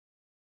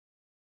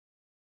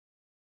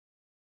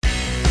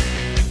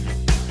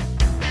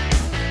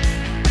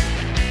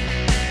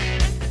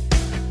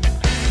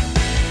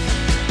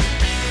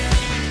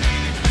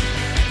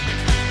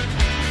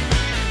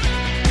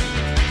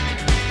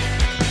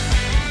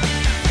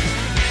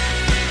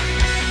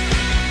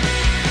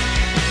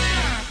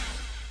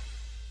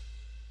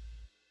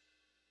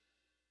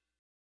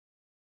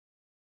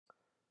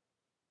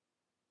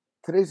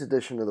Today's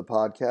edition of the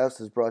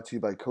podcast is brought to you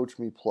by Coach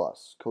Me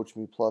Plus. Coach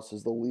Me Plus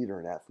is the leader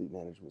in athlete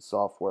management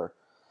software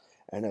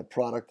and a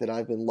product that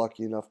I've been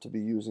lucky enough to be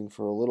using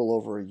for a little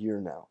over a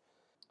year now.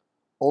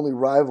 Only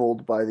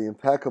rivaled by the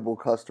impeccable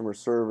customer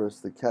service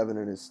that Kevin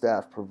and his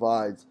staff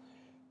provides,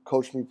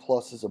 Coach Me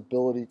Plus's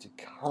ability to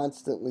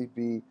constantly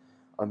be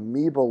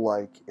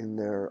amoeba-like in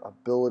their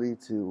ability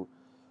to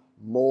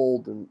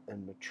mold and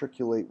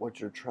matriculate what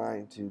you're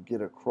trying to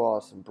get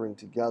across and bring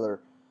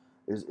together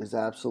is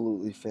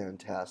absolutely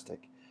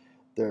fantastic.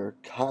 Their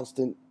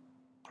constant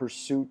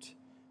pursuit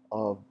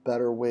of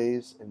better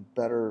ways and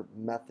better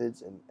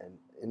methods and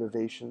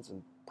innovations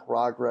and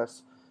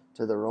progress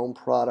to their own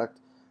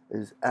product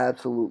is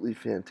absolutely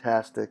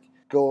fantastic.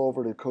 Go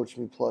over to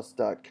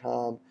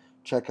CoachMePlus.com.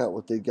 Check out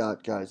what they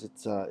got, guys.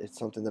 It's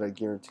something that I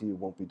guarantee you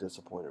won't be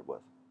disappointed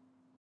with.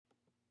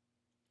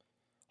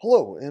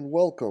 Hello and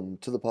welcome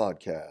to the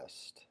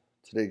podcast.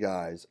 Today,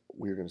 guys,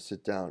 we're going to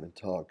sit down and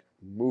talk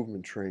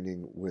movement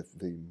training with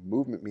the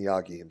movement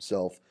Miyagi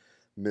himself,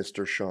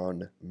 Mr.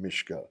 Sean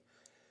Mishka.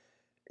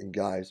 And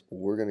guys,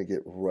 we're going to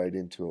get right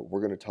into it. We're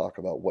going to talk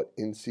about what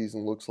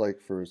in-season looks like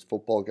for his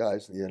football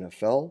guys in the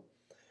NFL.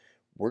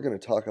 We're going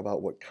to talk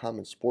about what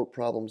common sport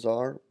problems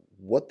are,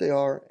 what they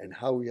are, and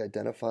how he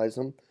identifies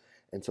them,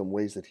 and some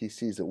ways that he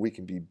sees that we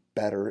can be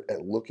better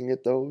at looking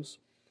at those.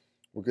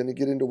 We're going to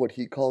get into what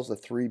he calls the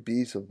 3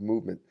 B's of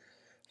movement.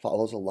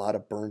 Follows a lot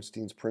of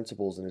Bernstein's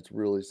principles, and it's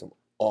really some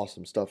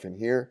awesome stuff in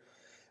here.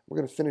 We're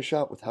going to finish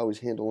out with how he's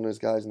handling his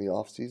guys in the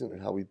offseason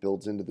and how he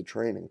builds into the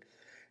training.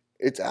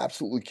 It's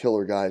absolutely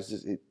killer,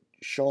 guys.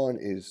 Sean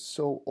is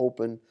so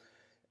open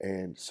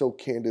and so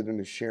candid in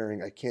his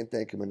sharing. I can't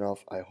thank him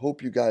enough. I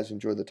hope you guys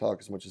enjoyed the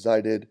talk as much as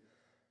I did.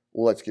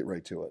 Well, let's get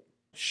right to it.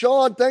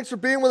 Sean, thanks for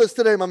being with us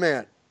today, my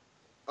man.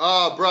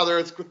 Oh, brother,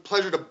 it's a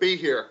pleasure to be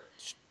here.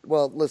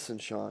 Well, listen,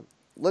 Sean.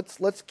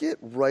 Let's get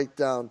right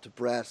down to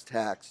brass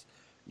tacks.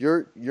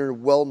 You're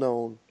well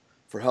known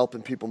for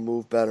helping people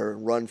move better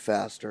and run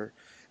faster,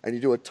 and you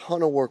do a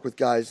ton of work with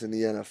guys in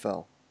the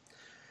NFL.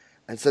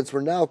 And since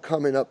we're now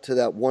coming up to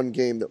that one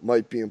game that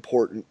might be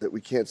important that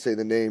we can't say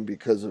the name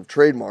because of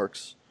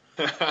trademarks,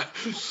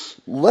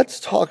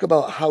 let's talk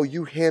about how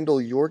you handle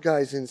your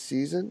guys in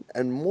season,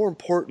 and more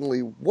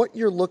importantly, what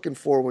you're looking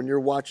for when you're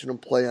watching them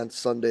play on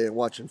Sunday and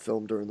watching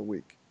film during the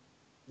week.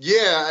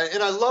 Yeah,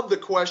 and I love the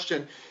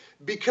question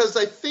because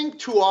I think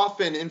too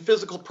often in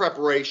physical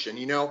preparation,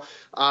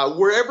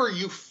 wherever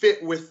you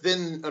fit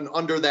within and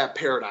under that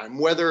paradigm,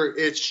 whether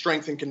it's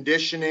strength and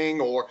conditioning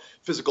or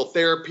physical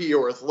therapy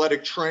or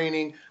athletic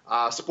training,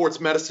 sports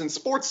medicine,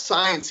 sports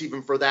science,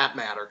 even for that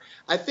matter,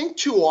 I think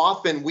too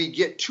often we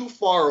get too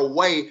far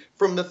away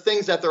from the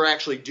things that they're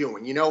actually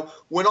doing.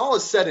 When all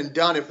is said and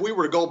done, if we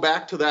were to go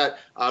back to that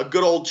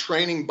good old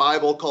training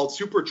Bible called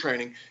Super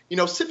Training,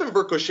 Sipin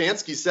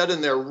Verkhoshansky said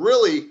in there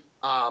really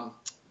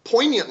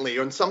poignantly,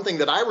 and something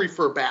that I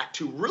refer back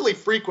to really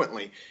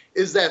frequently,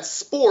 is that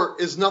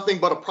sport is nothing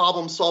but a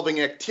problem-solving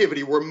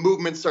activity where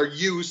movements are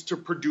used to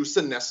produce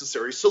the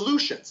necessary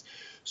solutions.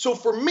 So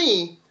for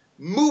me,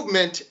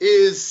 movement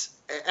is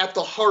at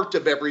the heart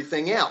of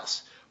everything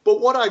else. But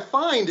what I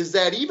find is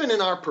that even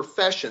in our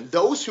profession,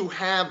 those who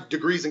have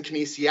degrees in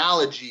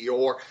kinesiology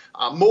or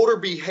motor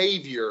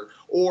behavior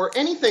or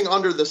anything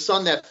under the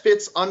sun that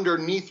fits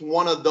underneath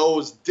one of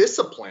those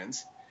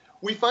disciplines,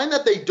 we find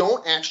that they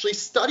don't actually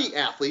study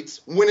athletes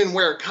when and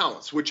where it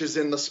counts, which is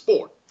in the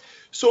sport.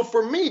 So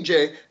for me,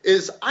 Jay,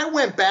 is I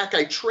went back,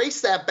 I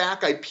traced that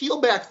back, I peel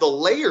back the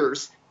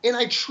layers, and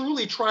I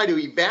truly try to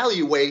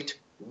evaluate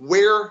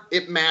where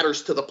it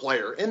matters to the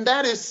player. And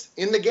that is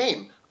in the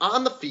game,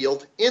 on the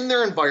field, in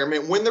their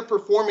environment, when they're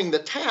performing the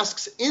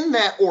tasks in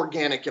that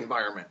organic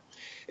environment.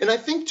 And I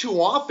think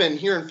too often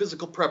here in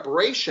physical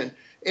preparation,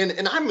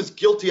 and I'm as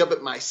guilty of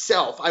it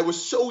myself, I was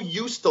so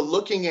used to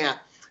looking at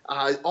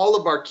all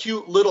of our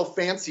cute little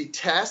fancy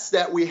tests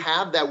that we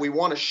have that we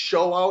want to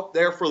show out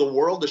there for the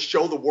world to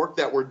show the work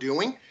that we're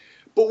doing.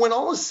 But when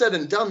all is said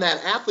and done,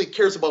 that athlete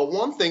cares about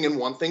one thing and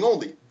one thing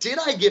only. Did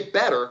I get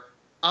better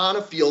on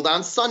a field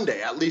on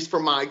Sunday, at least for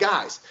my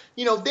guys?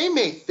 They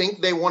may think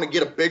they want to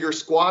get a bigger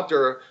squat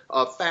or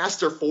a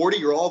faster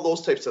 40 or all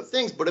those types of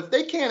things, but if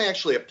they can't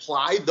actually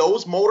apply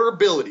those motor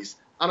abilities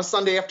on a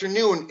Sunday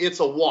afternoon,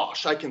 it's a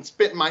wash. I can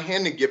spit in my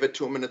hand and give it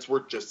to them, and it's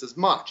worth just as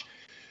much.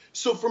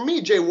 So for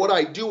me, Jay, what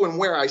I do and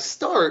where I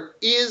start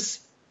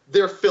is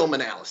their film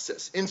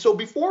analysis. And so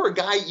before a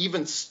guy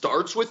even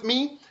starts with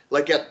me,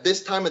 like at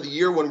this time of the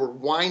year when we're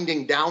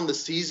winding down the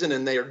season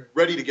and they're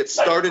ready to get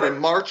started in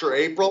March or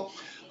April,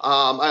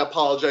 I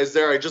apologize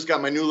there. I just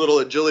got my new little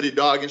agility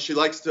dog, and she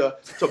likes to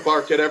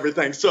bark at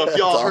everything. So if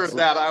y'all heard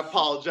that, I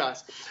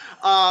apologize.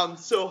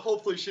 So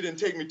hopefully she didn't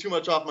take me too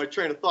much off my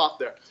train of thought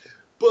there.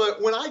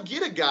 But when I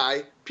get a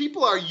guy,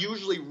 people are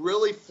usually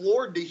really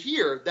floored to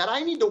hear that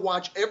I need to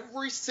watch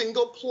every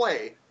single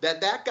play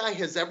that guy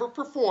has ever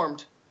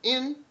performed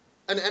in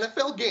an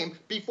NFL game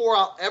before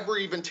I'll ever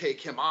even take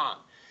him on.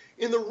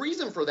 And the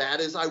reason for that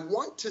is I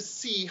want to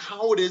see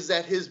how it is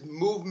that his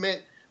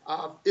movement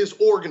is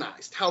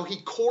organized, how he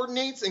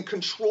coordinates and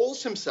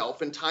controls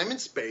himself in time and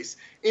space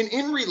and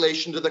in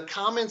relation to the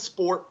common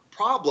sport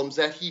problems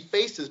that he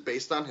faces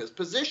based on his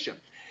position.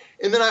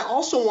 And then I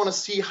also want to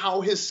see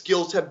how his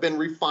skills have been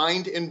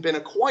refined and been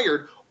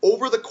acquired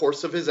over the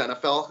course of his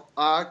NFL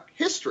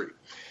history.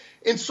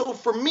 And so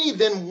for me,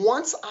 then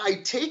once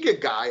I take a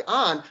guy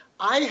on,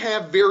 I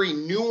have very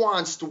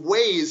nuanced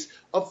ways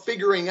of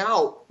figuring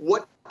out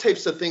what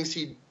types of things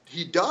he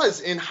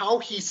does and how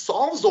he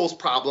solves those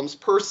problems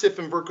per Sif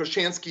and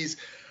Verkhoshansky's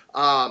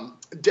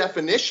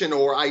definition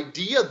or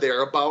idea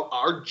there about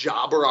our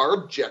job or our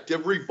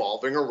objective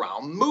revolving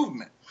around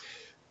movement.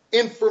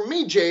 And for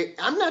me, Jay,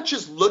 I'm not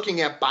just looking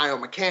at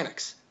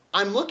biomechanics.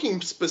 I'm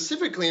looking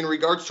specifically in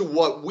regards to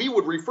what we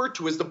would refer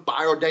to as the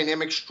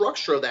biodynamic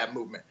structure of that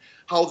movement,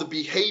 how the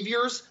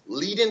behaviors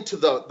lead into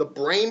the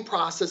brain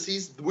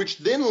processes, which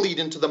then lead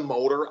into the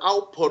motor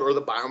output or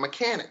the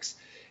biomechanics.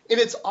 And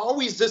it's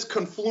always this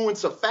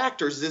confluence of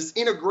factors, this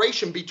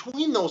integration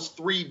between those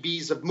three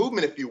B's of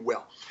movement, if you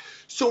will.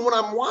 So when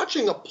I'm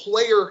watching a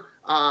player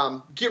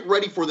get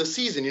ready for the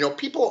season,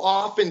 people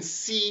often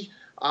see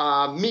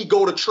me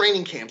go to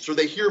training camps, or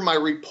they hear my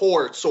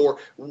reports or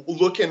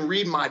look and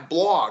read my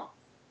blog.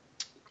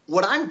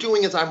 What I'm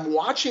doing is I'm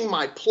watching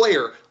my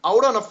player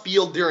out on a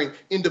field during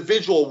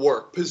individual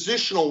work,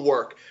 positional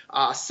work,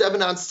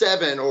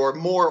 7-on-7 or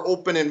more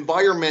open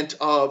environment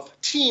of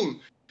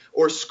team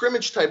or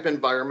scrimmage type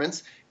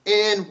environments.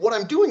 And what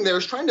I'm doing there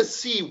is trying to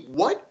see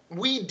what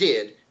we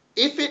did,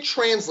 if it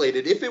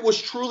translated, if it was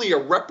truly a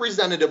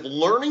representative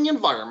learning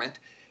environment,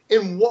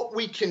 and what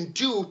we can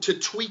do to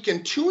tweak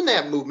and tune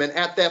that movement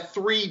at that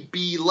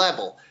 3B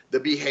level,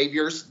 the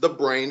behaviors, the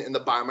brain, and the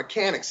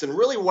biomechanics. And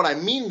really what I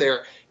mean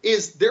there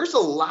is there's a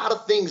lot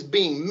of things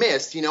being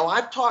missed.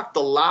 I've talked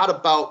a lot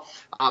about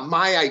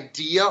my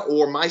idea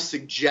or my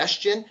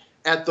suggestion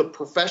at the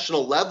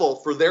professional level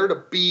for there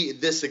to be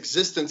this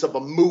existence of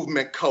a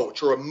movement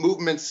coach or a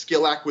movement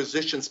skill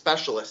acquisition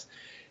specialist.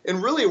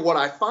 And really what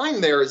I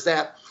find there is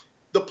that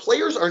the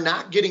players are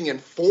not getting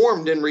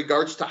informed in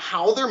regards to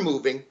how they're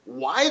moving,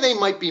 why they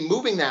might be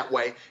moving that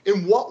way,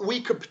 and what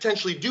we could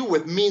potentially do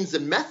with means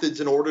and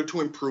methods in order to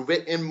improve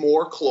it and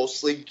more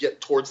closely get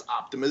towards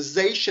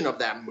optimization of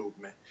that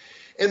movement.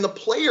 And the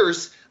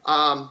players,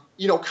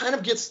 kind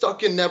of get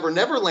stuck in Never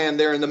Never Land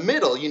there in the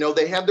middle.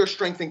 They have their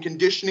strength and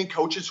conditioning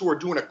coaches who are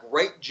doing a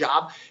great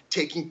job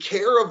taking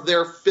care of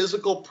their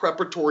physical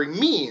preparatory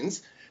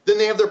means. Then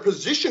they have their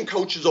position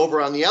coaches over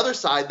on the other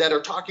side that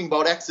are talking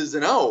about X's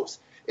and O's,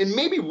 and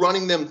maybe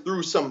running them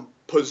through some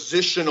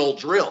positional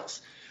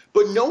drills.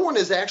 But no one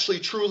is actually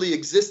truly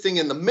existing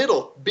in the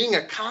middle, being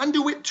a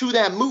conduit to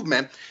that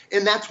movement,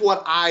 and that's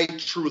what I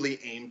truly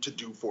aim to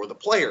do for the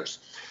players.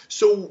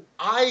 So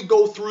I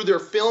go through their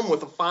film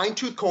with a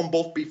fine-tooth comb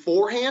both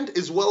beforehand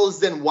as well as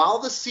then while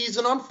the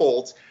season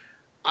unfolds.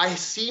 I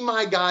see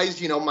my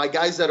guys, my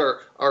guys that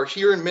are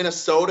here in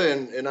Minnesota,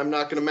 and I'm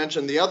not going to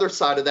mention the other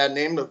side of that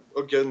name,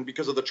 again,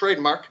 because of the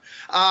trademark,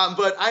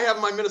 but I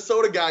have my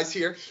Minnesota guys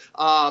here,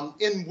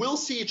 and we'll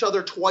see each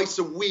other twice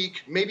a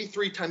week, maybe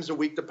 3 times a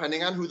week,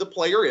 depending on who the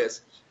player is.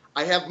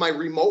 I have my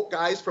remote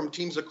guys from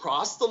teams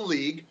across the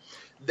league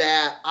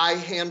that I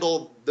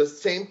handle the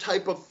same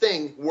type of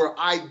thing where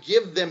I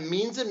give them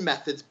means and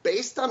methods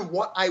based on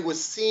what I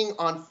was seeing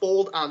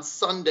unfold on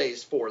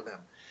Sundays for them.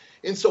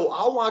 And so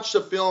I'll watch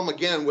the film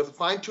again with a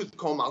fine-tooth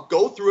comb. I'll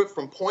go through it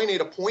from point A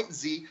to point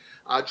Z,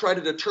 try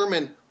to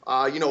determine,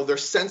 their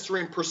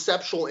sensory and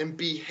perceptual and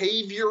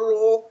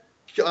behavioral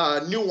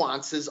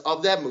nuances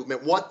of that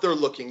movement, what they're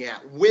looking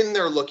at, when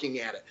they're looking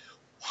at it,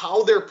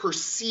 how they're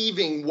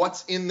perceiving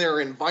what's in their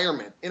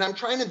environment. And I'm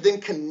trying to then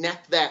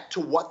connect that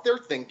to what they're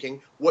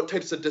thinking, what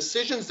types of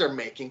decisions they're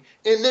making,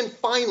 and then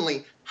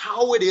finally,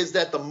 how it is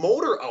that the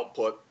motor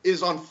output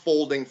is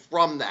unfolding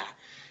from that.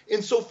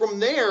 And so from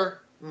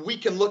there, we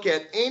can look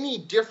at any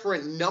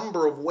different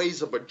number of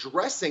ways of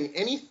addressing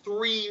any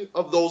 3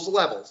 of those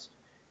levels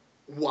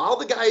while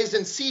the guy is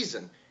in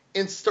season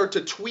and start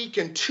to tweak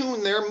and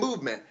tune their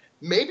movement.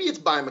 Maybe it's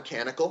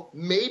biomechanical,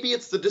 maybe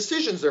it's the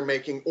decisions they're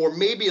making, or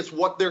maybe it's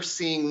what they're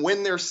seeing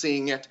when they're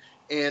seeing it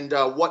and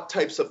what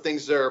types of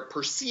things they're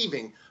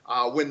perceiving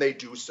when they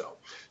do so.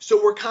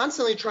 So we're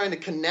constantly trying to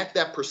connect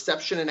that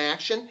perception and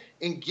action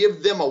and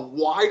give them a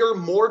wider,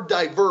 more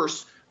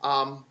diverse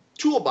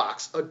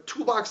toolbox, a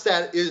toolbox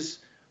that is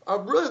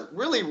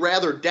really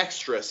rather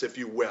dexterous, if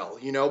you will.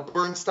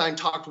 Bernstein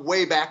talked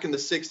way back in the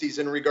 60s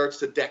in regards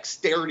to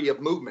dexterity of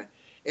movement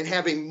and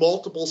having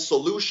multiple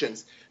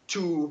solutions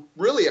to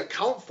really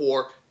account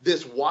for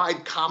this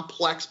wide,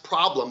 complex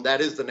problem that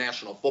is the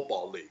National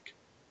Football League.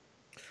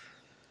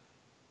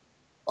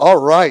 All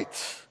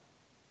right.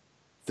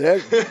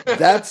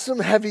 That's some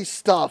heavy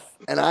stuff.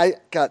 And I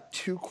got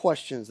 2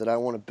 questions that I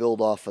want to build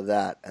off of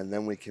that, and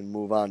then we can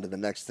move on to the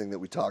next thing that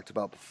we talked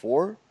about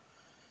before.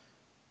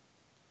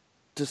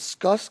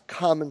 Discuss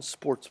common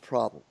sports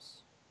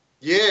problems.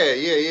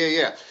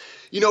 Yeah.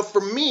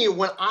 For me,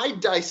 when I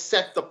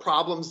dissect the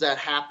problems that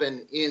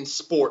happen in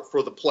sport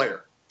for the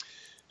player,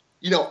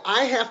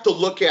 I have to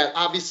look at,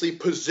 obviously,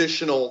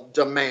 positional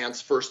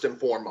demands first and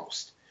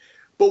foremost.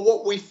 But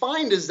what we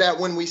find is that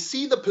when we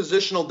see the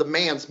positional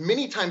demands,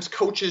 many times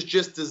coaches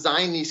just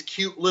design these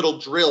cute little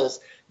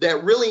drills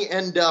that really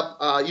end up,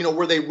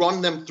 where they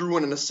run them through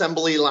in an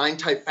assembly line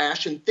type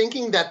fashion,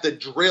 thinking that the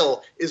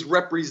drill is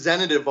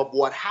representative of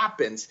what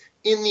happens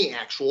in the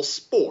actual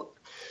sport.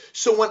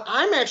 So when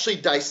I'm actually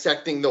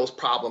dissecting those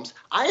problems,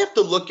 I have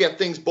to look at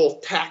things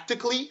both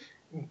tactically,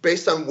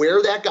 based on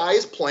where that guy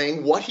is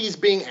playing, what he's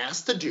being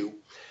asked to do,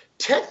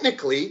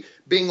 technically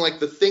being like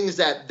the things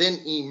that then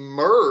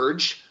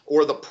emerge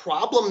or the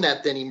problem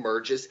that then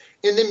emerges,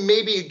 and then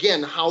maybe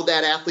again how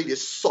that athlete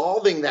is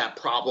solving that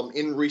problem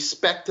in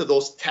respect to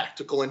those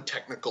tactical and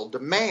technical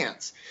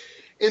demands.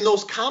 And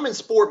those common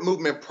sport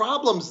movement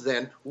problems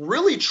then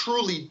really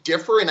truly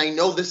differ, and I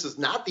know this is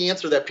not the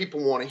answer that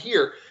people want to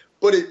hear,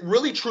 but it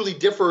really truly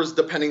differs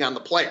depending on the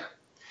player,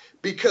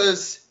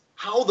 because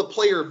how the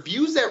player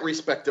views that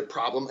respective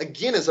problem,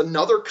 again, is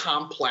another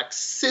complex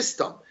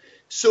system.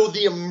 So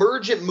the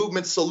emergent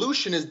movement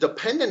solution is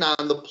dependent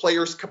on the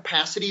player's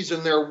capacities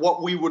and their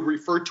what we would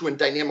refer to in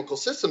dynamical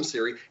systems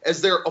theory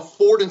as their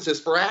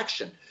affordances for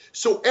action.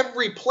 So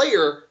every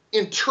player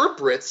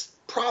interprets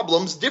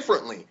problems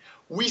differently.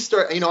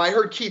 I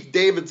heard Keith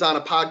Davids on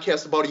a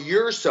podcast about a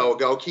year or so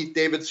ago. Keith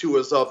Davids, who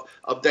was of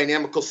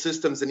dynamical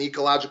systems and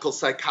ecological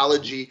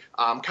psychology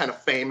kind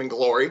of fame and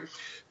glory,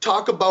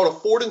 talk about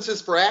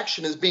affordances for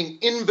action as being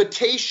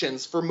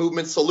invitations for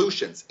movement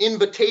solutions,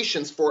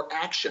 invitations for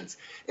actions.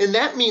 And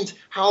that means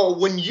how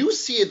when you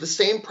see the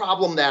same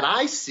problem that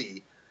I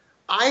see,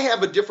 I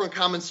have a different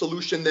common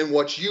solution than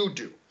what you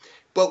do.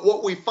 But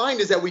what we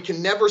find is that we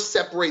can never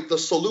separate the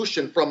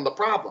solution from the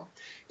problem.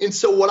 And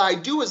so what I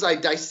do is I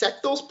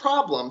dissect those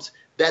problems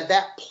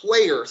that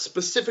player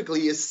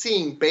specifically is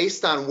seeing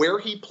based on where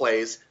he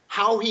plays,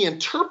 how he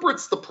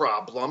interprets the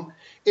problem,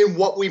 and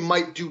what we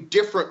might do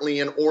differently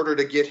in order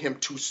to get him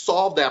to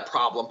solve that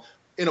problem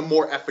in a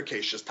more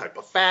efficacious type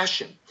of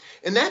fashion.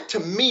 And that, to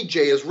me,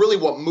 Jay, is really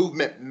what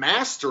movement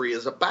mastery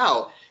is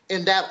about.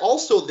 And that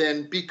also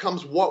then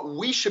becomes what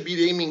we should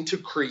be aiming to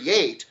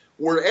create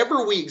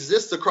wherever we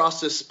exist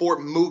across this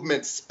sport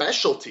movement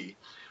specialty.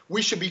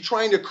 We should be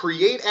trying to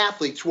create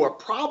athletes who are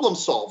problem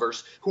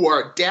solvers, who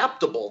are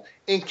adaptable,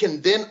 and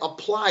can then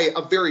apply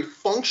a very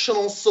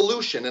functional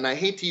solution. And I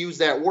hate to use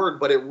that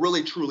word, but it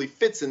really truly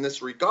fits in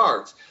this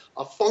regards.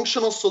 A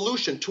functional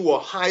solution to a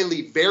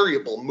highly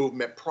variable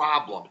movement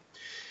problem.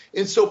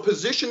 And so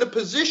position to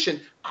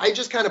position, I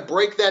just kind of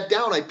break that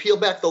down. I peel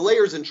back the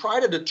layers and try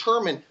to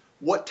determine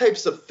what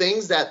types of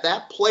things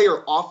that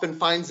player often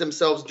finds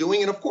themselves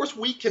doing. And of course,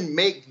 we can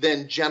make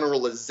then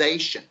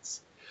generalizations.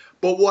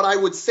 But what I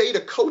would say to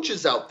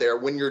coaches out there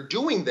when you're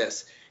doing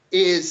this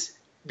is,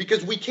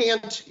 because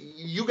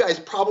you guys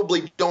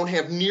probably don't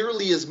have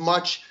nearly as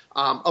much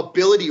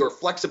ability or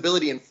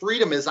flexibility and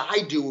freedom as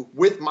I do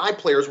with my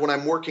players when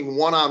I'm working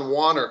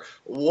one-on-one or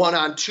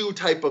one-on-two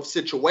type of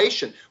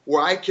situation,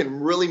 where I can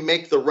really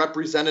make the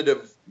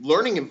representative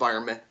learning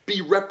environment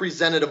be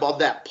representative of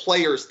that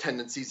player's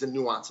tendencies and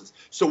nuances.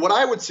 So what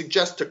I would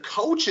suggest to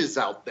coaches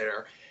out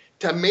there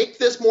to make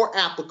this more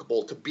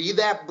applicable, to be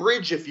that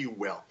bridge, if you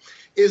will,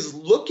 is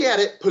look at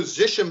it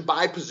position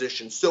by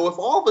position. So if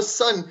all of a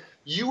sudden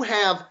you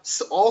have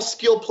all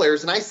skill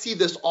players, and I see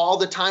this all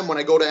the time when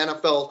I go to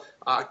NFL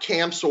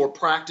camps or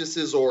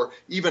practices or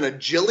even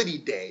agility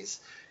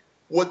days,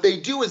 what they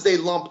do is they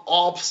lump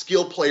all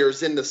skill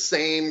players in the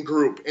same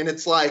group. And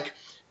it's like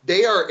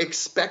they are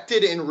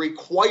expected and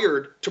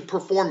required to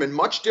perform in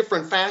much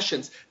different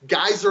fashions.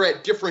 Guys are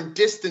at different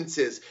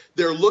distances.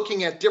 They're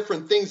looking at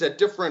different things at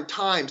different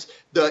times.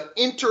 The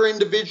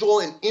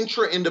inter-individual and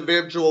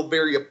intra-individual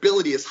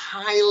variability is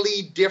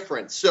highly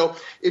different. So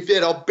if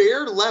at a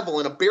bare level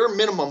and a bare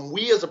minimum,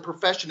 we as a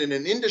profession in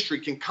an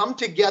industry can come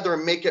together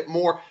and make it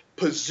more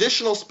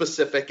positional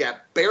specific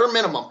at bare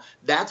minimum,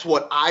 that's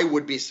what I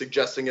would be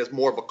suggesting as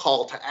more of a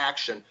call to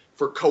action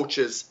for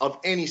coaches of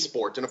any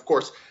sport. And of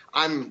course,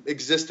 I'm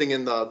existing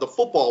in the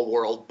football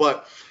world,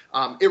 but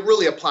it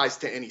really applies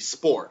to any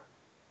sport.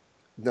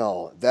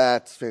 No,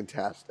 that's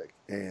fantastic.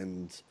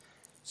 And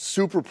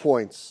super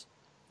points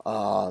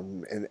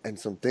and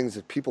some things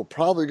that people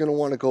probably going to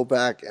want to go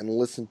back and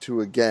listen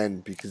to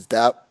again, because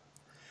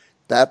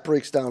that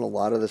breaks down a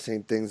lot of the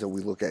same things that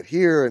we look at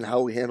here and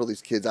how we handle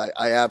these kids.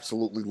 I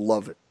absolutely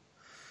love it.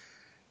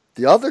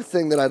 The other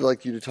thing that I'd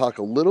like you to talk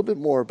a little bit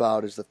more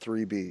about is the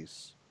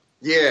 3Bs.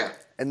 Yeah.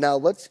 And now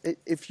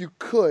if you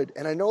could,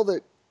 and I know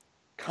that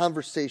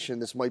conversation,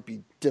 this might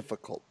be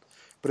difficult,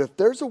 but if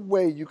there's a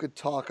way you could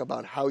talk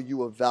about how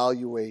you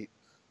evaluate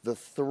the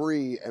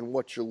 3 and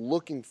what you're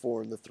looking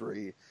for in the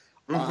 3,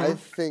 I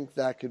think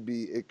that could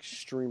be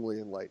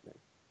extremely enlightening.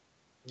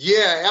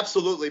 Yeah,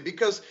 absolutely.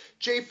 Because,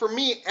 Jay, for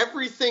me,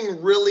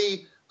 everything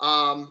really,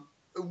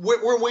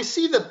 when we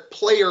see the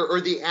player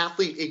or the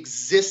athlete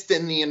exist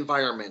in the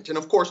environment, and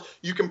of course,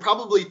 you can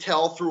probably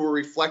tell through a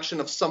reflection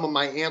of some of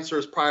my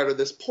answers prior to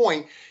this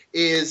point,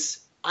 is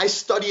I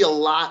study a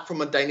lot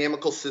from a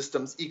dynamical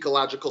systems,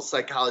 ecological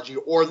psychology,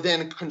 or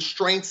then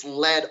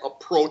constraints-led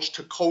approach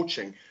to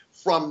coaching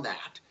from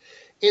that.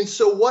 And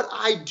so what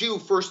I do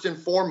first and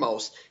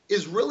foremost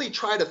is really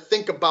try to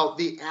think about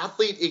the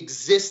athlete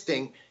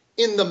existing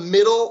in the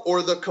middle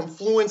or the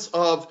confluence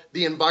of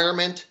the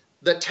environment,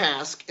 the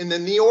task, and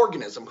then the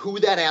organism, who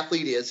that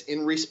athlete is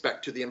in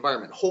respect to the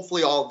environment.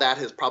 Hopefully all of that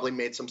has probably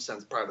made some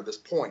sense prior to this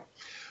point.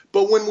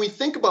 But when we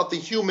think about the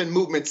human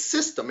movement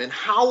system and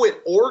how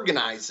it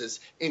organizes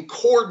and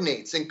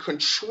coordinates and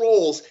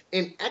controls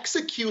and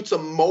executes a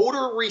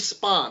motor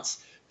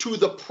response to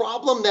the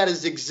problem that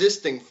is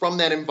existing from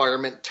that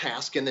environment,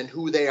 task, and then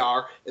who they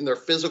are and their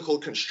physical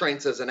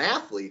constraints as an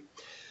athlete,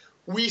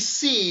 we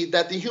see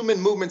that the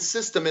human movement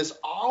system is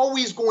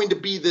always going to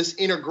be this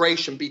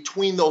integration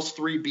between those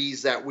three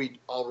B's that we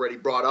already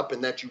brought up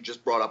and that you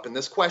just brought up in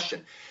this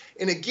question.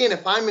 And again,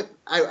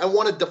 I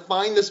want to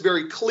define this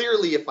very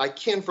clearly, if I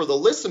can, for the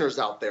listeners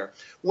out there.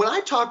 When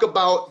I talk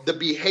about the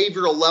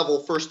behavioral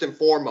level, first and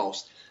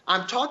foremost,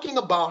 I'm talking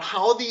about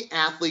how the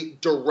athlete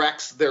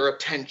directs their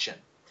attention.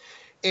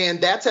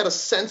 And that's at a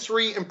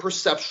sensory and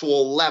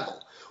perceptual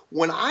level.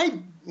 When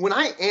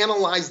I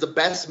analyze the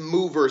best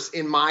movers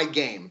in my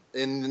game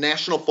in the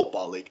National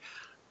Football League,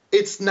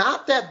 it's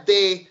not that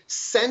they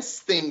sense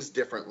things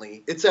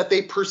differently, it's that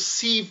they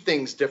perceive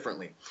things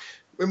differently.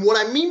 And what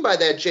I mean by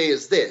that, Jay,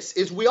 is this,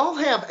 is we all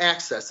have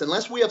access,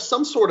 unless we have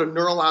some sort of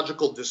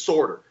neurological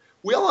disorder,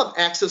 we all have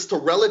access to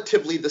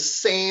relatively the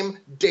same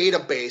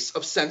database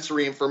of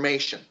sensory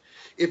information.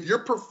 If you're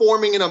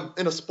performing in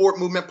a sport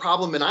movement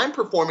problem and I'm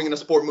performing in a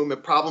sport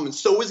movement problem, and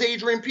so is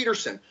Adrian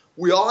Peterson,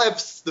 we all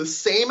have the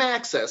same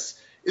access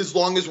as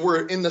long as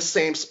we're in the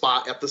same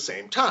spot at the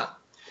same time.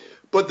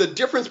 But the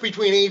difference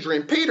between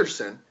Adrian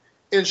Peterson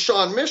and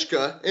Sean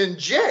Mishka and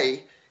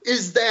Jay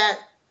is that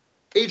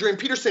Adrian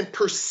Peterson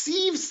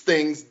perceives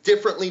things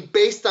differently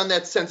based on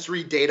that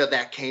sensory data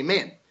that came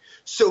in.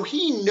 So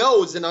he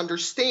knows and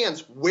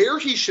understands where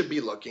he should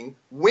be looking,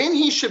 when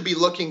he should be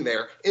looking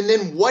there, and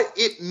then what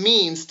it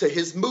means to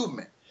his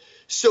movement.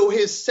 So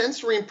his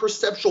sensory and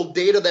perceptual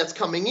data that's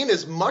coming in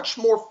is much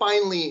more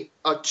finely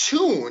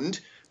attuned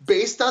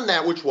based on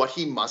that which what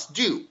he must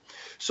do.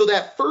 So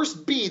that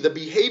first B, the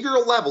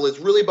behavioral level, is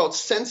really about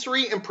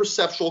sensory and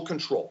perceptual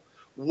control.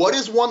 What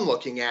is one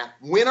looking at?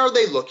 When are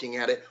they looking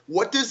at it?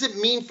 What does it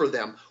mean for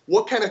them?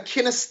 What kind of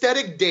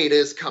kinesthetic data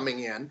is coming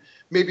in?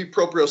 Maybe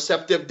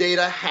proprioceptive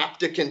data,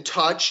 haptic and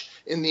touch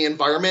in the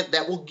environment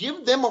that will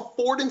give them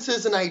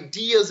affordances and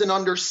ideas and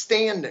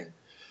understanding.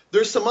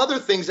 There's some other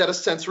things at a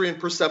sensory and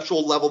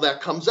perceptual level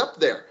that comes up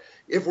there.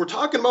 If we're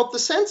talking about the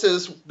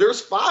senses,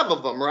 there's 5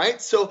 of them, right?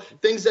 So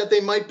things that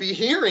they might be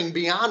hearing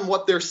beyond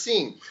what they're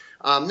seeing.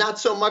 Not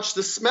so much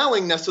the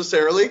smelling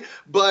necessarily,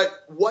 but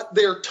what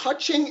they're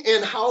touching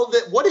and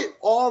what it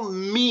all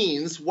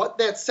means, what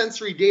that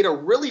sensory data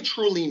really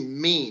truly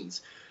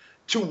means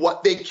to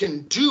what they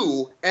can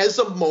do as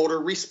a motor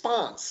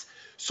response.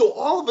 So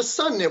all of a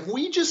sudden, if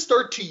we just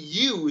start to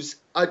use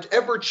an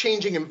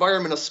ever-changing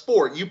environment of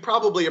sport, you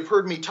probably have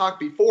heard me talk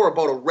before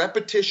about a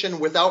repetition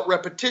without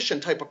repetition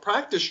type of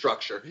practice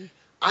structure.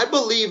 I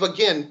believe,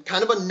 again,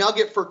 kind of a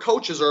nugget for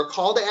coaches or a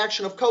call to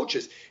action of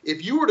coaches.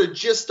 If you were to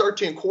just start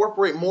to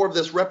incorporate more of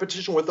this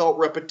repetition without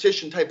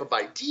repetition type of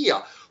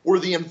idea, where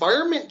the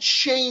environment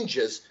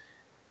changes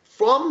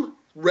from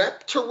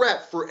rep to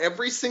rep for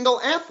every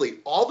single athlete,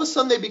 all of a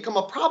sudden they become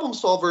a problem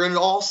solver, and it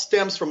all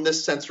stems from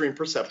this sensory and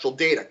perceptual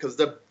data because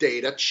the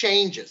data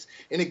changes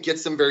and it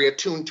gets them very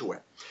attuned to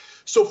it.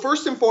 So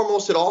first and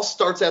foremost, it all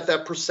starts at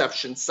that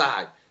perception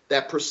side,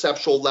 that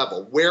perceptual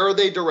level. Where are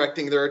they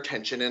directing their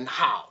attention and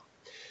how?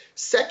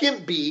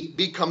 Second B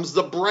becomes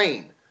the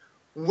brain.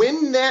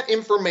 When that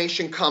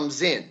information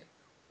comes in,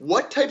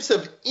 what types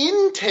of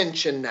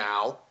intention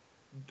now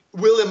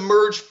will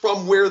emerge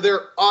from where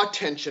their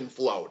attention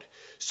flowed?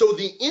 So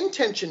the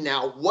intention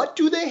now, what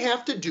do they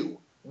have to do?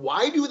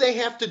 Why do they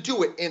have to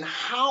do it? And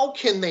how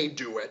can they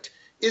do it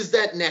is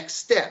that next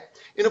step.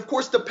 And of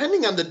course,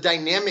 depending on the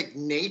dynamic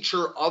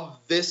nature of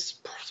this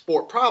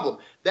sport problem,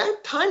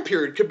 that time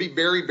period could be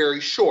very,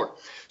 very short.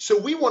 So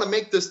we want to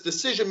make this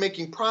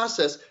decision-making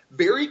process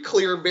very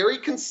clear, very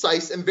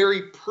concise, and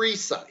very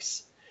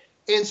precise.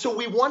 And so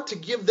we want to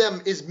give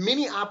them as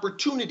many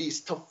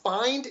opportunities to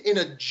find and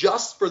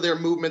adjust for their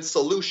movement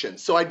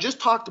solutions. So I just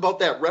talked about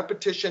that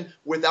repetition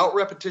without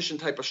repetition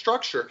type of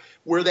structure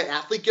where the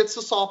athlete gets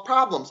to solve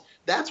problems.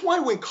 That's why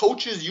when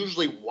coaches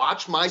usually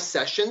watch my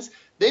sessions,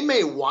 they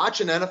may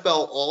watch an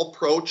NFL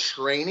All-Pro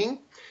training,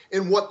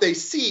 and what they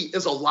see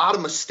is a lot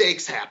of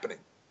mistakes happening.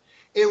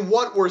 And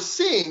what we're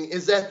seeing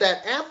is that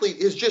athlete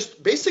is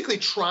just basically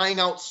trying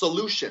out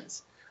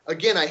solutions.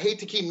 Again, I hate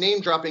to keep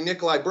name dropping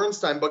Nikolai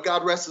Bernstein, but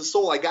God rest his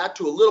soul, I got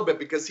to a little bit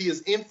because he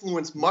has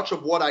influenced much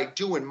of what I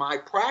do in my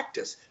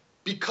practice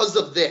because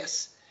of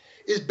this.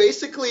 Is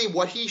basically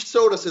what he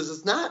showed us is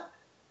it's not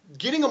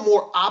getting a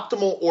more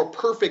optimal or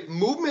perfect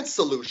movement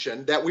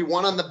solution that we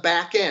want on the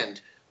back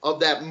end of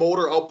that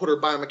motor output or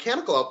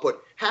biomechanical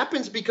output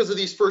happens because of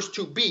these first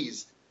 2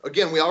 B's.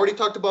 Again, we already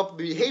talked about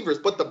the behaviors,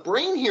 but the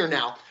brain here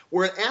now,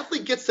 where an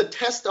athlete gets to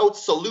test out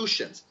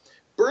solutions.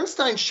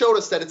 Bernstein showed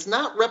us that it's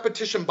not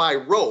repetition by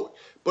rote,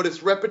 but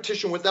it's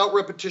repetition without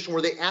repetition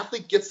where the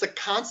athlete gets to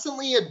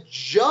constantly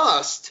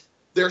adjust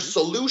their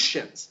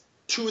solutions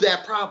to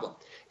that problem.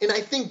 And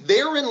I think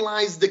therein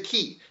lies the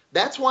key.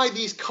 That's why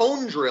these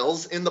cone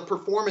drills and the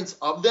performance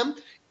of them,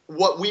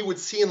 what we would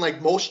see in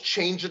like most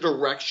change of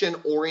direction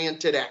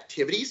oriented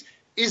activities,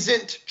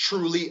 isn't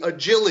truly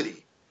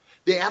agility.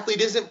 The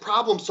athlete isn't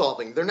problem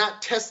solving. They're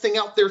not testing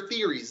out their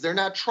theories. They're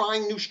not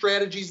trying new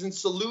strategies and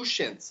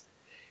solutions.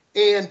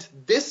 And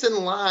this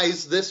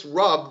lies, this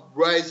rub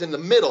lies in the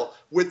middle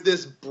with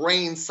this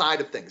brain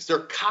side of things. Their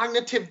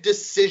cognitive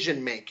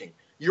decision making.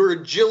 Your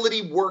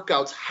agility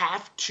workouts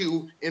have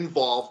to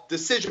involve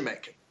decision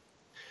making.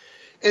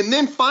 And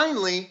then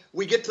finally,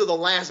 we get to the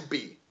last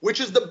B, which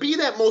is the B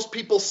that most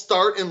people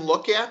start and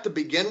look at to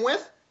begin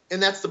with,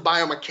 and that's the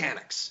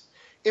biomechanics.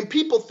 And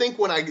people think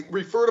when I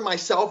refer to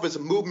myself as a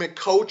movement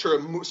coach or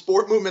a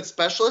sport movement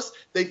specialist,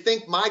 they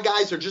think my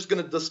guys are just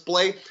going to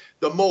display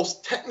the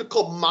most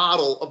technical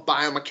model of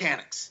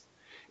biomechanics.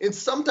 And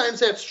sometimes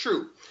that's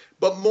true.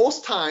 But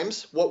most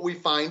times what we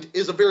find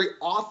is a very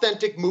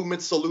authentic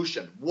movement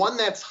solution, one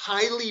that's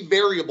highly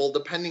variable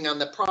depending on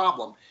the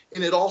problem.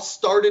 And it all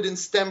started and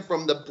stemmed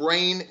from the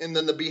brain and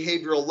then the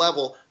behavioral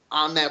level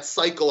on that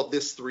cycle of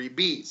this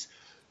 3Bs.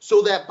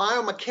 So that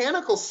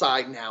biomechanical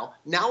side now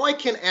I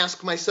can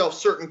ask myself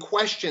certain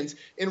questions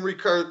in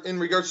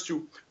regards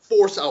to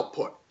force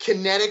output,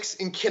 kinetics,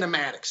 and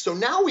kinematics. So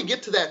now we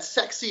get to that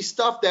sexy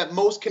stuff that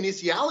most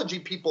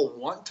kinesiology people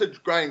want to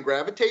try and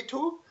gravitate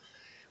to,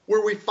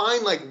 where we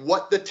find like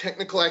what the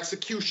technical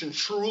execution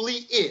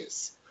truly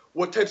is,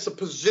 what types of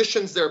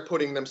positions they're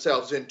putting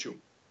themselves into,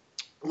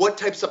 what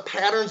types of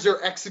patterns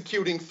they're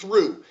executing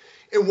through,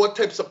 and what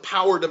types of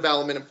power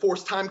development and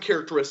force time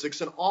characteristics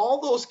and all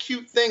those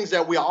cute things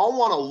that we all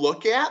want to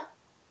look at,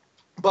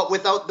 but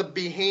without the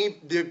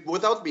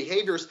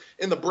behaviors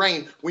in the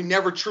brain, we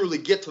never truly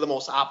get to the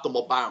most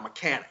optimal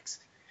biomechanics.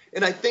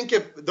 And I think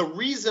the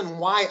reason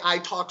why I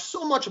talk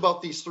so much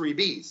about these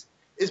 3Bs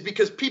is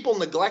because people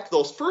neglect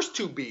those first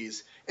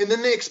 2Bs, and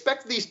then they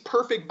expect these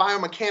perfect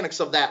biomechanics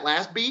of that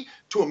last B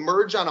to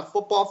emerge on a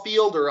football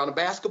field or on a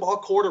basketball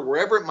court or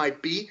wherever it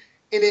might be,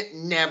 and it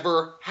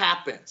never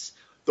happens.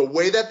 The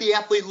way that the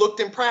athlete looked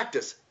in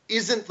practice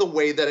isn't the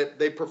way that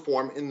they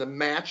perform in the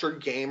match or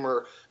game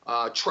or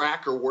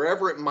track or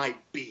wherever it might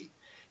be.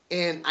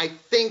 And I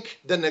think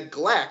the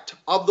neglect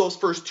of those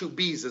first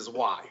 2Bs is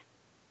why.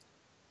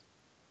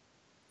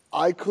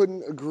 I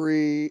couldn't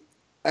agree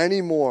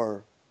any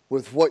more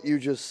with what you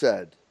just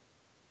said.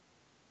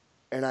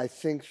 And I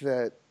think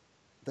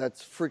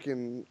that's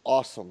freaking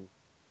awesome.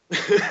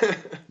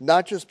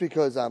 Not just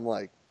because I'm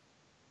like,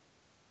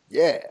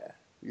 yeah,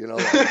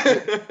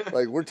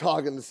 like we're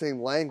talking the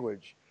same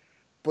language.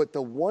 But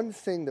the one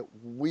thing that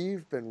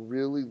we've been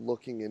really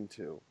looking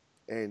into,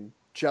 and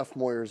Jeff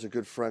Moyer is a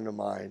good friend of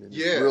mine and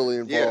he's really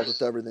involved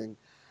with everything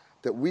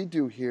that we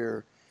do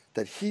here,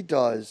 that he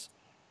does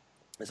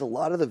is a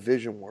lot of the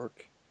vision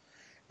work.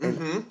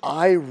 And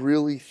I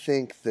really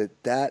think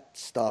that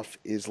stuff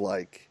is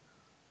like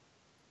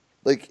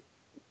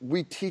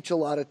we teach a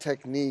lot of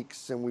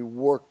techniques and we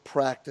work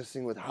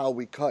practicing with how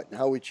we cut and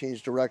how we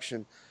change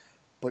direction,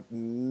 but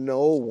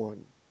no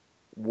one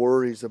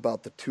worries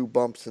about the 2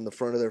 bumps in the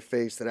front of their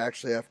face that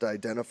actually have to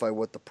identify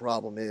what the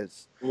problem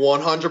is.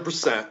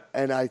 100%.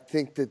 And I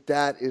think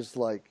that is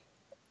like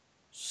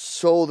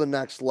so the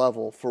next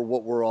level for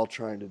what we're all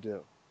trying to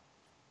do.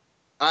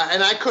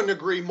 And I couldn't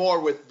agree more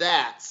with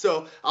that.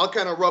 So I'll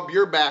kind of rub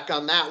your back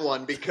on that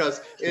one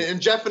because, and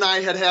Jeff and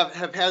I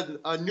have had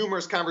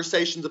numerous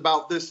conversations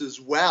about this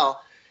as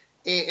well.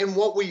 And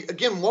what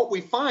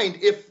we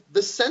find, if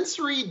the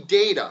sensory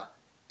data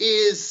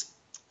is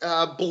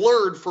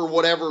blurred for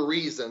whatever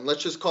reason,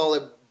 let's just call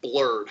it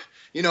blurred.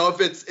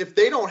 If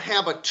they don't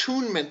have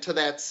attunement to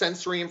that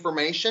sensory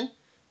information,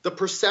 the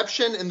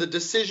perception and the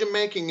decision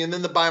making and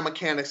then the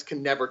biomechanics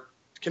can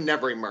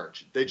never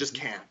emerge. They just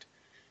can't.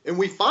 And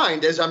we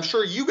find, as I'm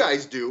sure you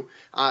guys do,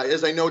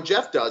 as I know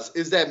Jeff does,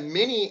 is that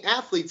many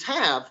athletes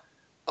have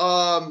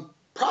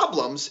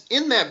problems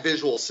in that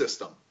visual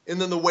system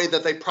and then the way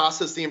that they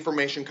process the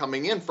information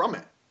coming in from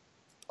it.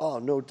 Oh,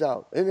 no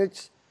doubt. And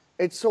it's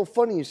so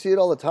funny. You see it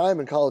all the time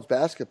in college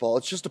basketball.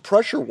 It's just a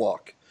pressure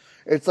walk.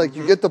 It's like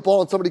you get the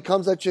ball and somebody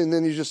comes at you and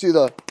then you just see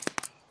the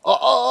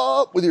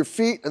with your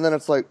feet and then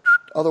it's like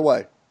other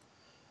way.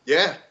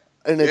 Yeah.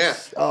 And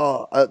it's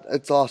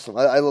awesome.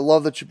 I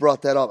love that you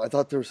brought that up. I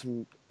thought there were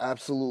some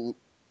absolute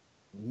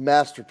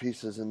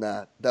masterpieces in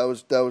that. That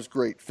was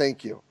great.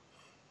 Thank you.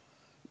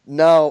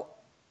 Now,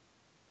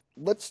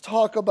 let's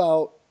talk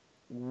about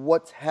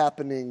what's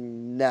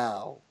happening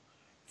now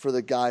for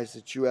the guys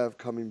that you have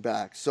coming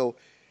back. So,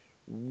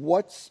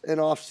 what's an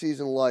off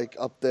season like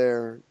up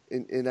there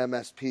in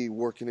MSP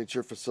working at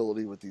your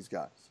facility with these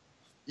guys?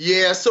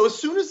 Yeah, so as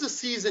soon as the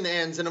season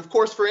ends, and of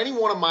course for any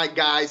one of my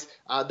guys,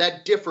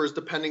 that differs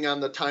depending on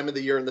the time of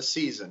the year and the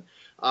season.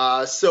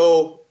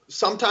 So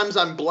sometimes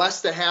I'm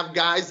blessed to have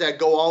guys that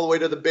go all the way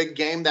to the big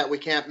game that we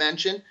can't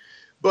mention,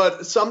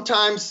 but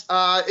sometimes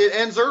it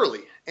ends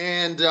early.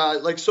 And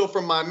so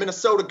from my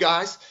Minnesota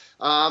guys,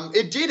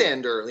 It did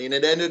end early, and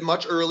it ended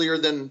much earlier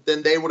than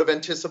they would have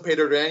anticipated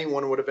or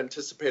anyone would have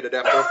anticipated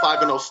after a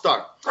 5-0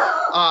 start.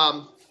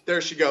 There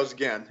she goes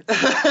again.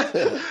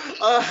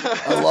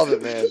 I love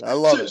it, man. I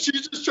love it.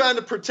 She's just trying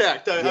to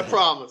protect, I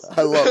promise.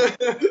 I love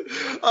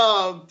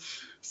it.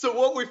 So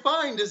what we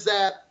find is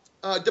that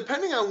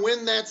depending on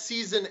when that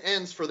season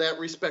ends for that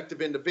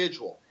respective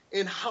individual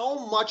and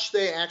how much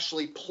they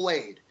actually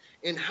played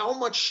and how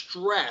much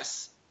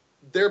stress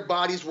their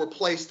bodies were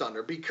placed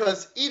under,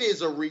 because it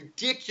is a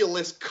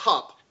ridiculous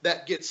cup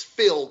that gets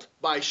filled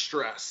by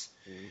stress.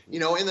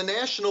 Mm-hmm. In the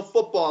National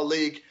Football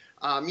League,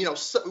 I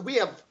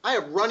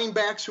have running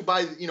backs who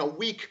by,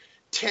 week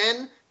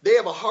 10, they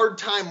have a hard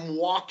time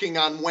walking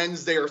on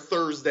Wednesday or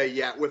Thursday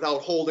yet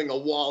without holding a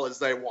wall as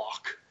they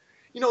walk.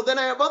 Then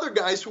I have other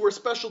guys who are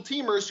special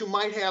teamers who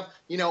might have,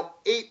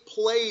 8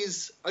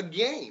 plays a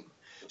game.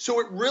 So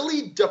it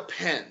really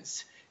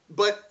depends.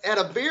 But at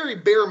a very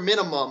bare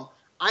minimum,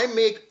 I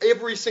make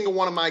every single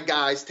one of my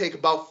guys take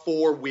about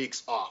 4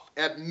 weeks off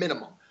at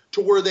minimum,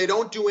 to where they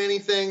don't do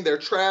anything. They're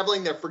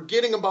traveling. They're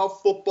forgetting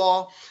about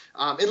football.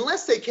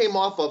 Unless they came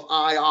off of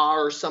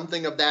IR or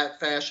something of that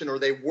fashion, or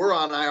they were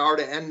on IR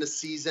to end the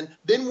season,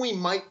 then we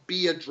might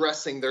be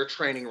addressing their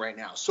training right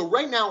now. So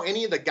right now,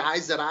 any of the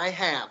guys that I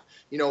have,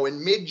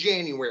 in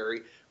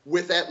mid-January,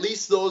 with at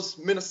least those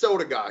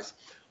Minnesota guys,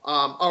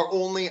 are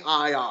only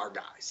IR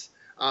guys.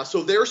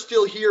 So they're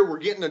still here. We're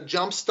getting a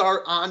jump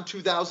start on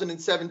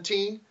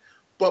 2017.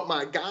 But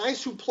my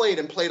guys who played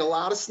a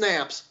lot of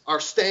snaps are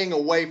staying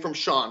away from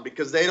Sean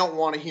because they don't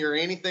want to hear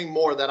anything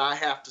more that I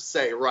have to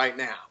say right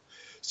now.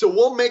 So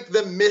we'll make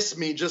them miss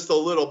me just a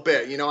little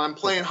bit. I'm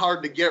playing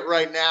hard to get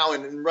right now,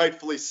 and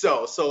rightfully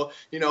so. So,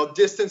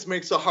 distance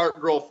makes a heart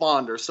grow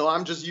fonder. So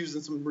I'm just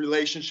using some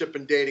relationship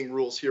and dating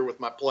rules here with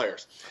my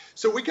players.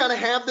 So we kind of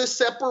have this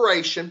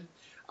separation.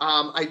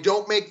 I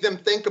don't make them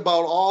think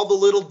about all the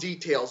little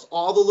details,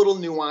 all the little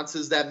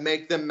nuances that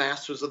make them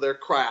masters of their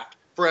craft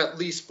for at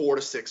least 4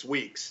 to 6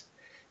 weeks.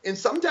 And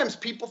sometimes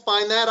people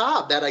find that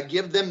odd that I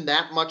give them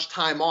that much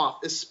time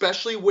off,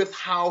 especially with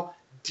how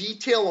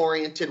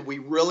detail-oriented we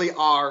really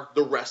are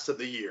the rest of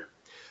the year.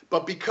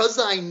 But because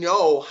I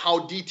know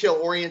how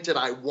detail-oriented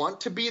I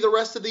want to be the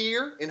rest of the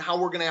year and how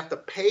we're going to have to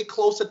pay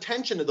close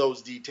attention to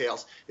those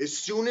details, as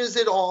soon as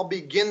it all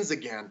begins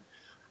again,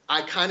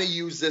 I kind of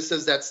use this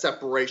as that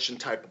separation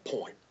type of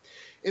point.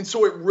 And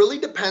so it really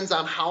depends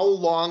on how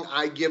long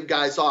I give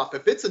guys off.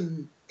 If it's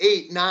an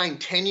 8, 9,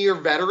 10-year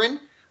veteran,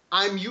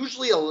 I'm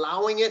usually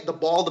allowing the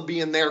ball to be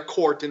in their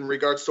court in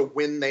regards to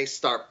when they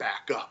start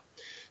back up.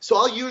 So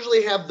I'll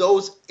usually have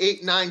those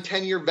 8, 9,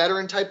 10-year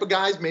veteran type of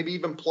guys, maybe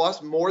even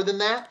plus more than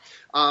that,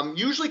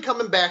 usually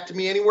coming back to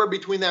me anywhere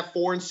between that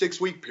 4 and 6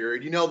 week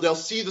period. They'll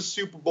see the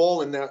Super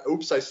Bowl and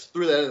oops, I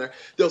threw that in there.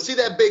 They'll see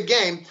that big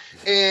game,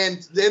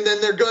 and then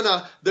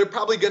they're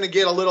probably gonna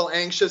get a little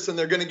anxious, and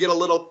they're gonna get a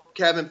little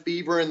cabin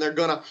fever, and they're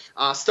gonna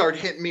start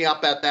hitting me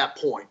up at that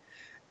point.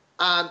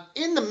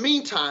 In the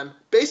meantime,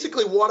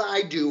 basically what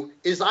I do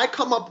is I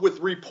come up with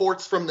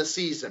reports from the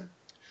season.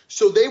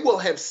 So they will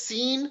have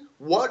seen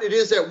what it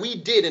is that we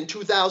did in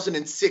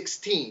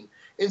 2016.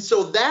 And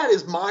so that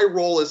is my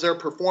role as their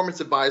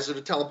performance advisor,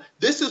 to tell them,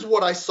 this is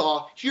what I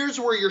saw. Here's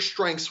where your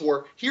strengths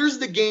were. Here's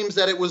the games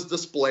that it was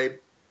displayed.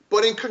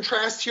 But in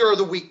contrast, here are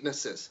the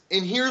weaknesses.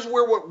 And here's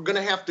where we're going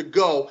to have to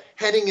go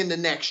heading into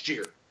next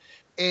year.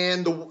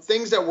 And the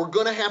things that we're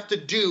going to have to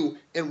do,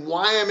 and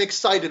why I'm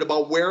excited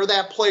about where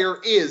that player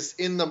is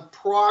in the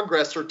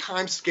progress or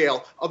time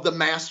scale of the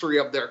mastery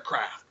of their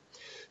craft.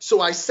 So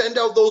I send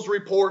out those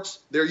reports.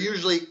 They're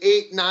usually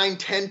 8, 9,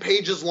 10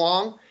 pages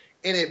long,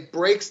 and it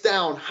breaks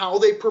down how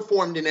they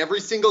performed in every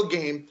single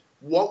game,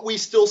 what we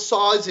still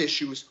saw as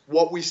issues,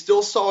 what we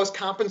still saw as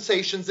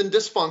compensations and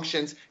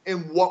dysfunctions,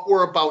 and what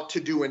we're about to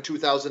do in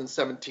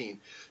 2017.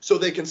 So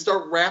they can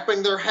start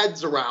wrapping their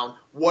heads around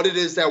what it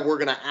is that we're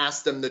going to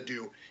ask them to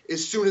do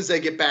as soon as they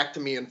get back to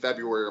me in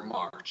February or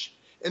March.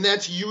 And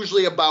that's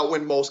usually about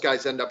when most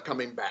guys end up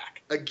coming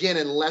back. Again,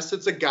 unless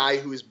it's a guy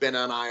who's been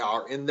on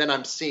IR, and then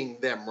I'm seeing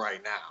them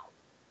right now.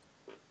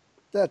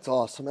 That's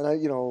awesome.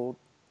 And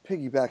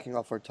piggybacking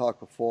off our talk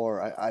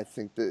before, I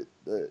think that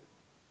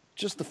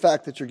just the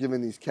fact that you're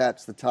giving these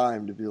cats the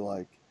time to be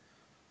like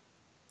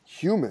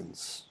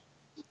humans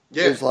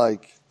is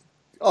like,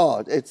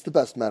 it's the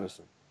best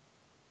medicine.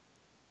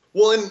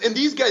 Well, and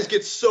these guys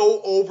get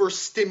so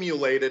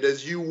overstimulated,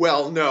 as you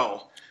well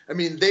know. I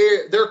mean,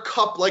 their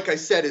cup, like I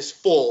said, is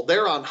full.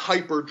 They're on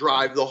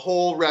hyperdrive the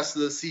whole rest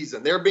of the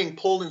season. They're being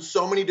pulled in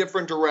so many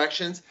different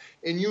directions,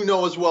 and you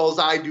know as well as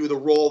I do the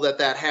role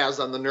that has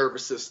on the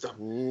nervous system.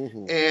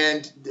 Mm-hmm.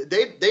 And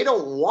they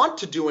don't want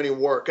to do any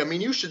work. I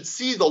mean, you should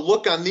see the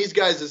look on these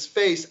guys'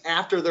 face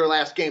after their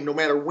last game, no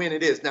matter when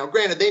it is. Now,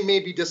 granted, they may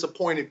be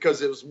disappointed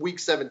because it was week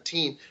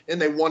 17 and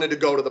they wanted to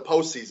go to the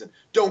postseason.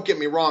 Don't get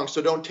me wrong,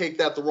 so don't take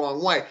that the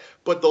wrong way.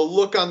 But the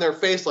look on their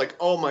face like,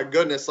 oh my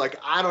goodness, like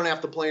I don't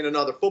have to play in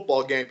another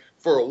football game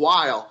for a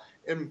while.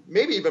 and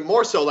maybe even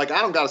more so, like,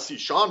 I don't got to see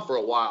Sean for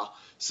a while.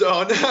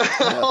 So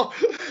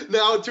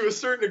now to a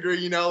certain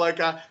degree, like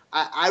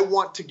I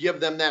want to give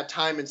them that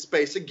time and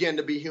space, again,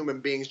 to be human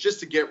beings, just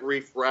to get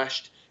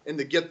refreshed and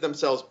to get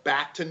themselves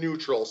back to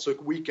neutral so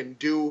we can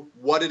do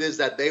what it is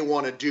that they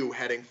want to do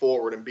heading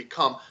forward and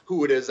become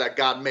who it is that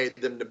God made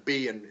them to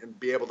be, and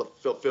be able to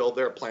fulfill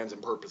their plans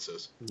and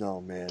purposes.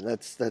 No, man,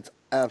 that's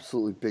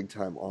absolutely big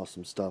time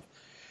awesome stuff.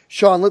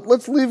 Sean,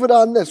 let's leave it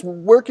on this.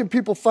 Where can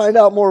people find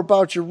out more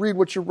about you, read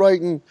what you're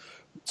writing,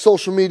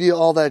 social media,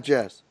 all that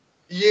jazz?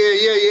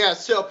 Yeah.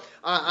 So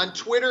on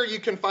Twitter, you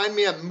can find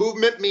me at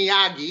Movement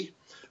Miyagi.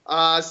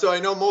 So I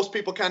know most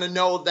people kind of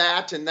know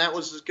that, and that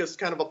was just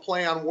kind of a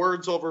play on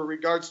words over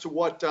regards to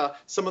what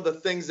some of the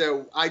things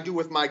that I do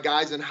with my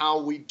guys and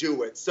how we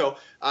do it. So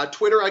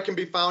Twitter, I can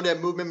be found at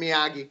Movement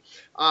Miyagi.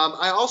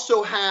 I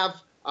also have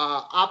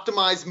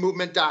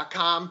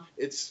OptimizeMovement.com.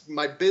 It's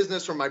my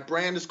business, or my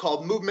brand is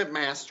called Movement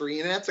Mastery,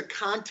 and that's a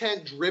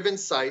content-driven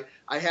site.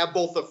 I have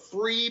both a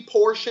free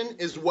portion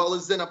as well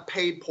as then a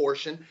paid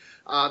portion.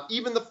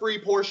 Even the free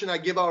portion, I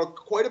give out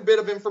quite a bit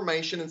of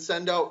information and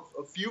send out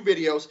a few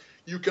videos.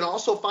 You can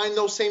also find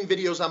those same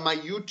videos on my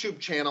YouTube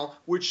channel,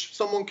 which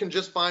someone can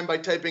just find by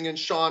typing in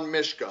Sean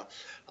Mishka.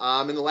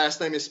 And the last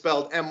name is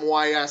spelled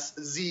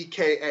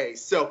Myszka.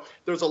 So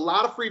there's a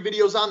lot of free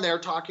videos on there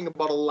talking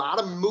about a lot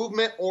of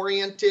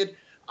movement-oriented,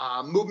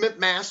 movement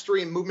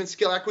mastery and movement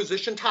skill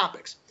acquisition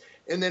topics.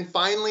 And then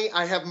finally,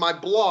 I have my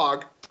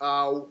blog,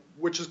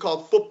 which is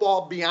called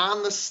Football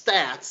Beyond the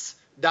Stats.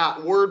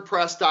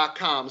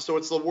 .wordpress.com. So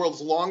it's the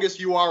world's longest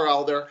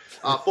URL there,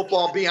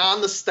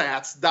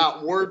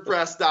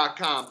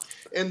 footballbeyondthestats.wordpress.com.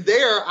 And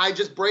there I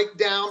just break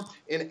down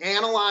and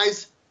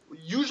analyze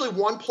usually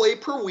one play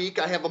per week.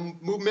 I have a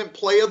movement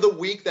play of the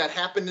week that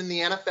happened in the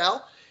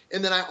NFL.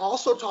 And then I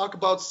also talk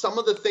about some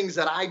of the things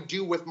that I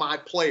do with my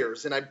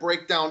players, and I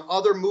break down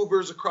other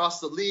movers across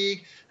the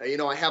league. I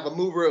have a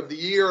mover of the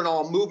year and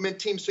all movement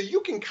teams. So you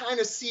can kind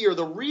of see, or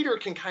the reader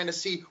can kind of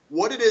see,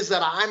 what it is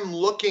that I'm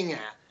looking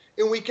at.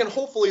 And we can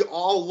hopefully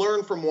all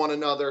learn from one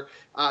another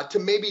to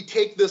maybe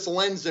take this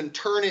lens and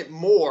turn it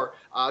more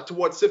to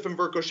what Sifin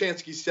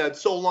Verkhoshansky said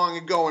so long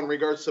ago in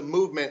regards to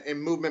movement,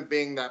 and movement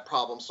being that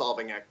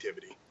problem-solving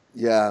activity.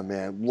 Yeah,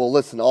 man. Well,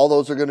 listen, all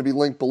those are going to be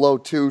linked below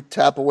too.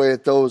 Tap away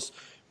at those.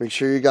 Make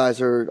sure you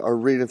guys are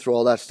reading through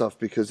all that stuff,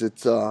 because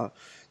it's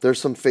there's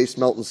some face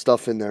melting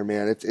stuff in there,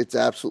 man. It's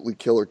absolutely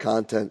killer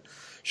content.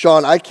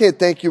 Sean, I can't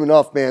thank you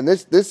enough, man.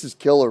 This is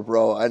killer,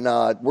 bro. And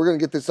we're gonna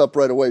get this up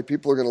right away.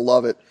 People are gonna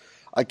love it.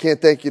 I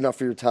can't thank you enough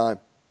for your time.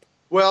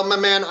 Well, my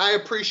man, I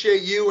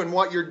appreciate you and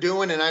what you're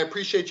doing, and I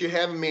appreciate you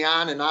having me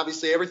on, and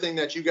obviously everything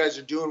that you guys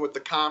are doing with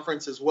the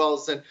conference, as well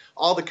as in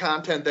all the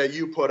content that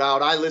you put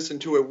out. I listen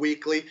to it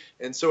weekly,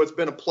 and so it's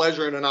been a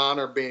pleasure and an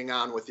honor being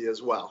on with you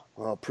as well.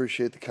 Well,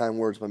 appreciate the kind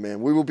words, my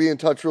man. We will be in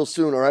touch real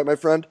soon, all right, my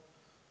friend?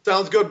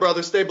 Sounds good,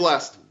 brother. Stay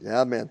blessed.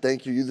 Yeah, man.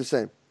 Thank you. You the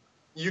same.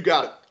 You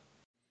got it.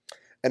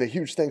 And a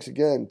huge thanks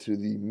again to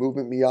the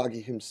Movement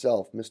Miyagi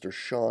himself, Mr.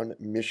 Sean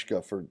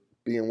Mishka, for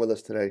being with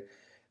us today.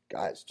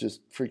 Guys,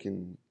 just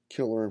freaking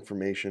killer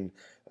information.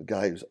 A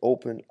guy who's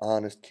open,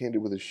 honest,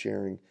 candid with his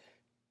sharing,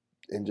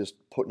 and just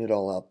putting it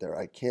all out there.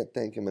 I can't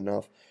thank him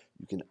enough.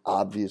 You can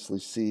obviously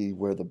see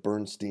where the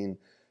Bernstein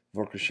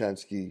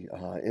Verkhoshansky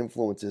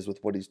influence is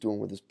with what he's doing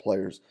with his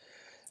players.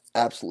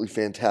 Absolutely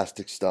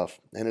fantastic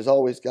stuff. And as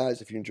always, guys,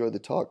 if you enjoyed the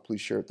talk,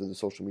 please share it to the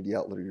social media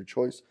outlet of your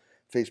choice.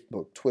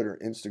 Facebook, Twitter,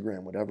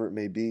 Instagram, whatever it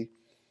may be.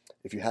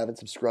 If you haven't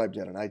subscribed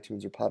yet on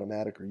iTunes or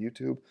Podomatic or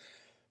YouTube,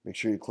 make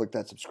sure you click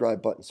that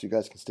subscribe button so you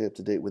guys can stay up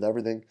to date with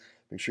everything.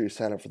 Make sure you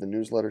sign up for the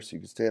newsletter so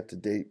you can stay up to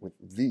date with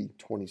the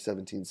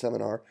 2017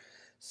 seminar.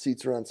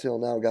 Seats are on sale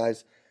now,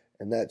 guys,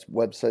 and that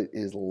website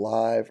is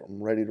live.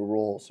 I'm ready to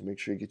roll, so make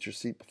sure you get your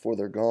seat before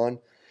they're gone.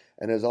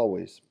 And as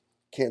always,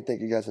 can't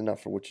thank you guys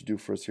enough for what you do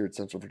for us here at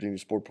Central Virginia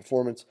Sport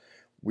Performance.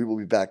 We will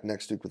be back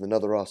next week with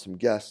another awesome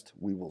guest.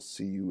 We will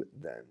see you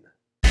then.